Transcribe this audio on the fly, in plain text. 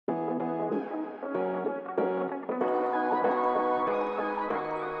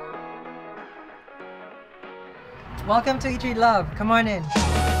Welcome to Eat Read Love. Come on in.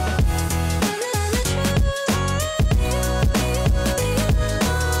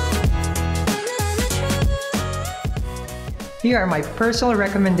 Here are my personal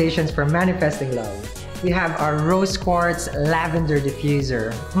recommendations for manifesting love. We have our Rose Quartz Lavender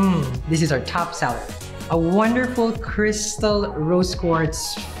Diffuser. This is our top seller. A wonderful crystal rose quartz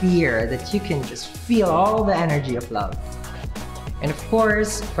sphere that you can just feel all the energy of love. And of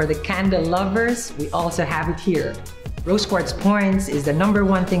course, for the candle lovers, we also have it here. Rose quartz points is the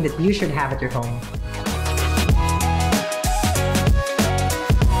 #1 thing that you should have at your home.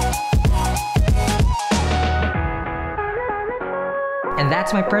 And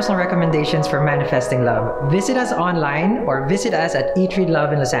that's my personal recommendations for manifesting love. Visit us online or visit us at Eat Read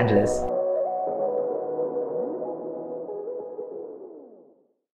Love in Los Angeles.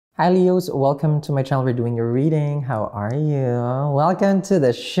 Hi Leos, welcome to my channel. We're doing your reading. How are you? Welcome to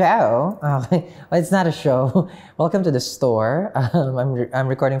the show. Oh, it's not a show. Welcome to the store. I'm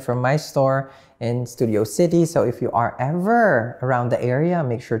recording from my store in Studio City. So if you are ever around the area,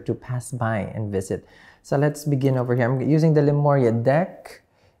 make sure to pass by and visit. So let's begin over here. I'm using the Lemuria deck.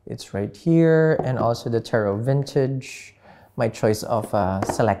 It's right here. And also the Tarot Vintage. My choice of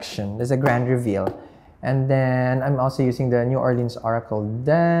selection. There's a grand reveal. And then I'm also using the New Orleans Oracle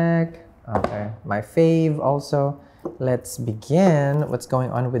deck. Okay, my fave also. Let's begin. What's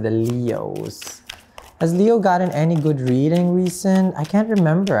going on with the Leos? Has Leo gotten any good reading recent? I can't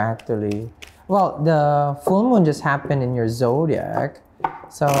remember actually. Well, the full moon just happened in your zodiac.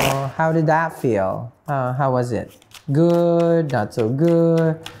 So how did that feel? How was it? Good, not so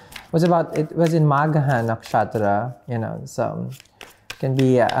good. It was in Magha Nakshatra, you know, so can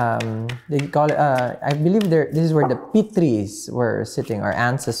be they call it I believe this is where the Pitris were sitting, our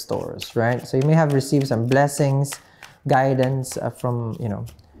ancestors, right? So you may have received some blessings, guidance from, you know,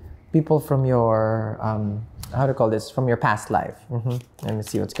 people from your how to call this, from your past life. Let me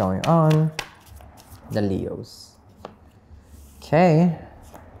see what's going on. The Leos. Okay.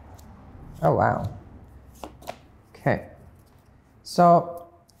 Oh wow. Okay. So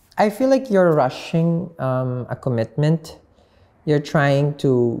I feel like you're rushing a commitment. You're trying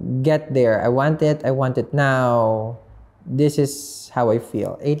to get there. I want it now. This is how I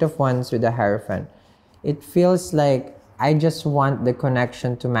feel. 8 of Wands with the Hierophant. It feels like I just want the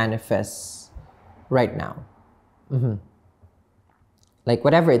connection to manifest right now. Like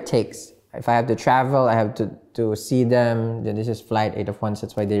whatever it takes. If I have to travel, I have to see them. Then this is flight, 8 of Wands.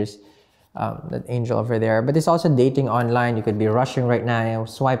 That's why there's that angel over there. But it's also dating online. You could be rushing right now,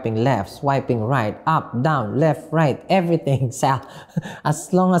 swiping left, swiping right, up, down, left, right, everything.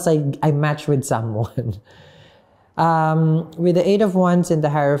 As long as I match with someone. With the 8 of Wands and the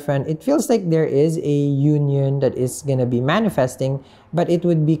Hierophant, it feels like there is a union that is going to be manifesting, but it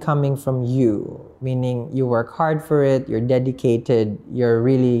would be coming from you. Meaning you work hard for it, you're dedicated, you're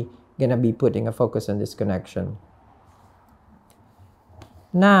really going to be putting a focus on this connection.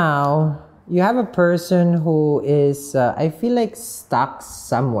 Now, you have a person who is, I feel like, stuck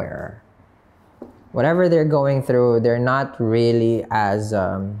somewhere. Whatever they're going through, they're not really as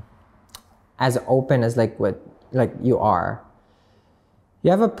open as like you are.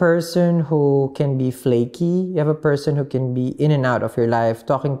 You have a person who can be flaky. You have a person who can be in and out of your life,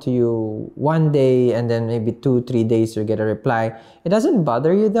 talking to you one day and then maybe 2-3 days you get a reply. It doesn't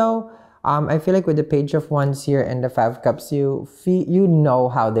bother you though. I feel like with the Page of Wands here and the 5 of Cups, you know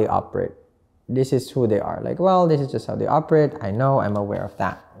how they operate. This is who they are. Like, well, this is just how they operate. I know, I'm aware of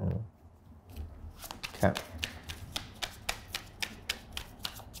that. Okay.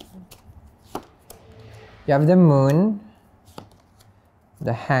 You have the Moon,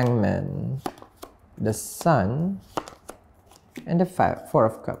 the Hangman, the Sun, and the 4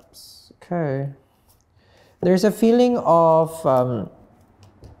 of Cups. Okay. There's a feeling of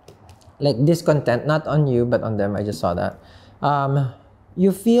like discontent, not on you, but on them. I just saw that.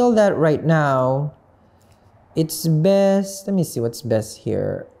 You feel that right now, it's best, let me see what's best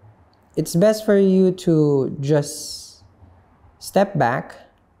here. It's best for you to just step back,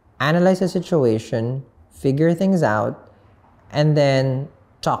 analyze the situation, figure things out, and then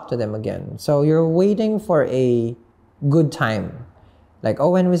talk to them again. So you're waiting for a good time. Like, oh,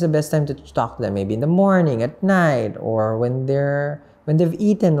 when was the best time to talk to them? Maybe in the morning, at night, or when they've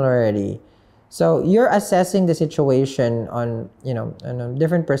eaten already. So you're assessing the situation on, you know, on a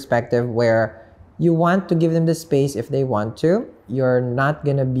different perspective where you want to give them the space if they want to. You're not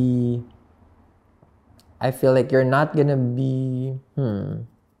gonna be, I feel like you're not gonna be,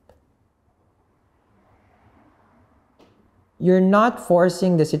 you're not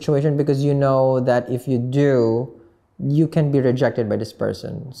forcing the situation because you know that if you do, you can be rejected by this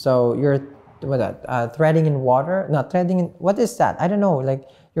person. So you're what that? Threading in water? Not threading in, what is that? I don't know. Like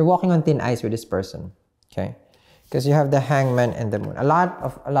you're walking on thin ice with this person. Okay. Because you have the hangman and the moon. A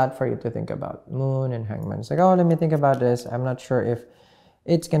lot for you to think about. Moon and hangman. It's like, oh, let me think about this. I'm not sure if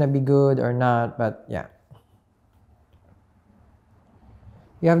it's gonna be good or not, but yeah.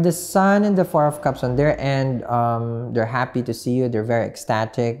 You have the Sun and the Four of Cups on their end. They're happy to see you. They're very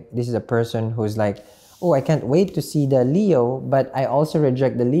ecstatic. This is a person who's like, oh, I can't wait to see the Leo, but I also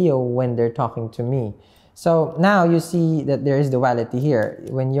reject the Leo when they're talking to me. So now you see that there is duality here.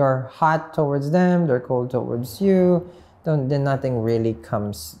 When you're hot towards them, they're cold towards you, then nothing really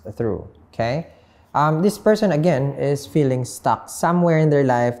comes through, okay? This person, again, is feeling stuck somewhere in their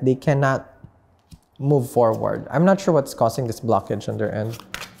life. They cannot move forward. I'm not sure what's causing this blockage on their end.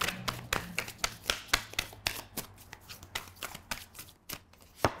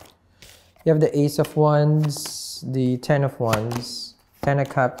 You have the Ace of Wands, the Ten of Wands, Ten of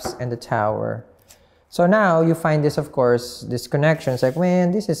Cups, and the Tower. So now you find this, of course, this connection. It's like,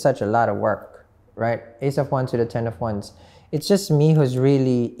 man, this is such a lot of work, right? Ace of Wands to the Ten of Wands. It's just me who's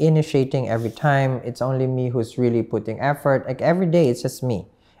really initiating every time. It's only me who's really putting effort. Like every day, it's just me.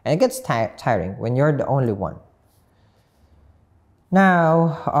 And it gets tiring when you're the only one.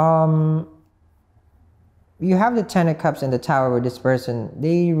 Now, you have the Ten of Cups and the Tower with this person.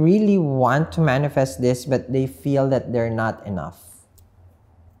 They really want to manifest this, but they feel that they're not enough.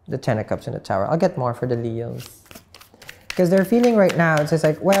 The Ten of Cups and the Tower. I'll get more for the Leos. Because they're feeling right now, it's just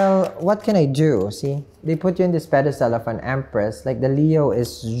like, well, what can I do? See? They put you in this pedestal of an Empress. Like the Leo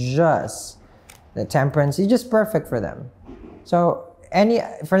is just, the Temperance is just perfect for them. So,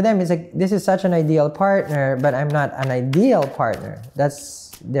 for them, it's like, this is such an ideal partner, but I'm not an ideal partner.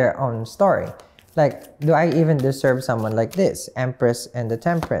 That's their own story. Like, do I even deserve someone like this? Empress and the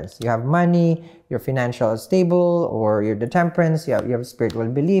Temperance. You have money, you're financially stable, or you're the Temperance, you have spiritual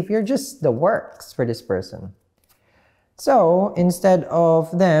belief. You're just the works for this person. So, instead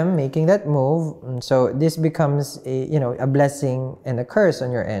of them making that move, so this becomes a blessing and a curse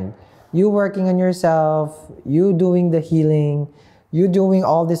on your end. You working on yourself, you doing the healing, you doing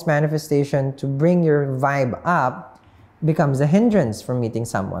all this manifestation to bring your vibe up becomes a hindrance for meeting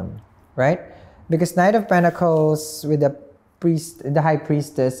someone, right? Because Knight of Pentacles with the High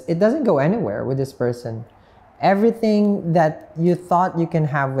Priestess, it doesn't go anywhere with this person. Everything that you thought you can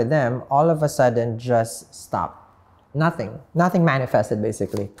have with them, all of a sudden just stopped. Nothing manifested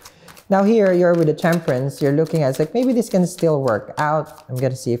basically. Now here, you're with the Temperance, you're looking at, it's like, maybe this can still work out. I'm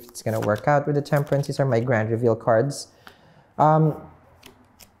gonna see if it's gonna work out with the Temperance. These are my Grand Reveal cards.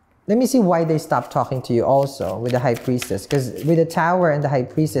 Let me see why they stopped talking to you also with the High Priestess. Because with the Tower and the High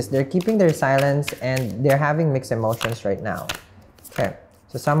Priestess, they're keeping their silence and they're having mixed emotions right now. Okay,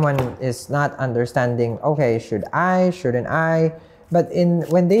 so someone is not understanding, okay, should I, shouldn't I? But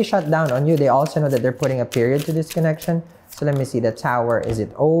when they shut down on you, they also know that they're putting a period to this connection. So let me see, the Tower, is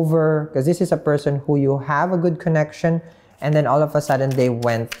it over? Because this is a person who you have a good connection, and then all of a sudden they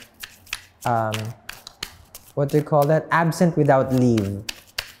went, what do you call that? Absent without leave.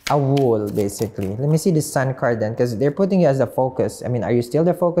 A wool, basically. Let me see the Sun card then, because they're putting you as the focus. I mean, are you still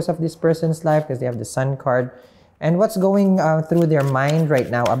the focus of this person's life? Because they have the Sun card. And what's going through their mind right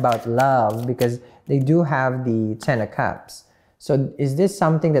now about love? Because they do have the Ten of Cups. So is this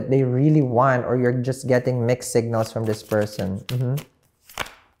something that they really want, or you're just getting mixed signals from this person?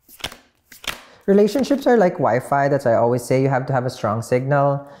 Relationships are like Wi-Fi. That's why I always say you have to have a strong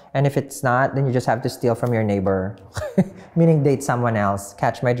signal. And if it's not, then you just have to steal from your neighbor. Meaning date someone else.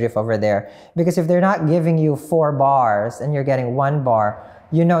 Catch my drift over there. Because if they're not giving you 4 bars and you're getting 1 bar,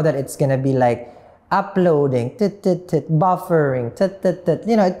 you know that it's going to be like uploading, buffering,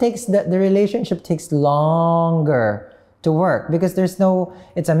 You know, it takes, the relationship takes longer to work because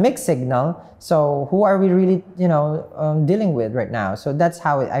it's a mixed signal. So who are we really, dealing with right now? So that's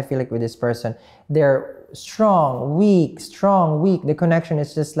how I feel like with this person. They're strong, weak. The connection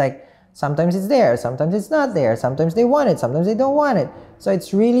is just like, sometimes it's there, sometimes it's not there, sometimes they want it, sometimes they don't want it. So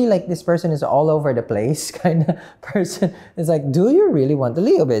it's really like this person is all over the place kind of person. It's like, do you really want the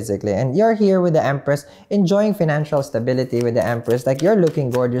Leo basically? And you're here with the Empress, enjoying financial stability with the Empress. Like, you're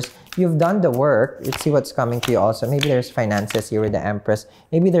looking gorgeous. You've done the work. Let's see what's coming to you also. Maybe there's finances here with the Empress.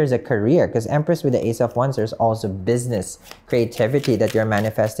 Maybe there's a career, because Empress with the Ace of Wands, there's also business, creativity that you're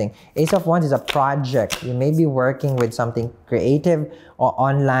manifesting. Ace of Wands is a project. You may be working with something creative or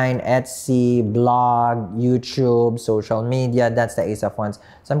online, Etsy, blog, YouTube, social media. That's the Ace of Wands.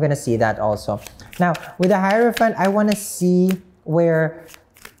 So I'm going to see that also. Now, with the Hierophant, I want to see where...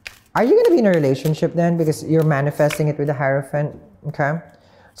 Are you going to be in a relationship then? Because you're manifesting it with the Hierophant. Okay?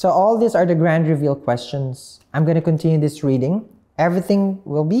 So all these are the Grand Reveal questions. I'm going to continue this reading. Everything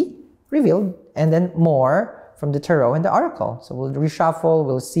will be revealed, and then more from the tarot and the oracle. So we'll reshuffle,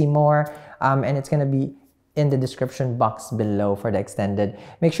 we'll see more, and it's gonna be in the description box below for the extended.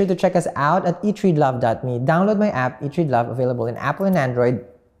 Make sure to check us out at eatreadlove.me. Download my app, Eat Read Love, available in Apple and Android.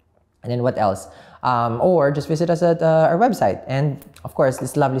 And then what else? Or just visit us at our website. And of course,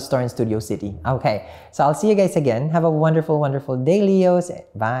 this lovely store in Studio City. Okay, so I'll see you guys again. Have a wonderful, wonderful day, Leos.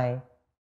 Bye.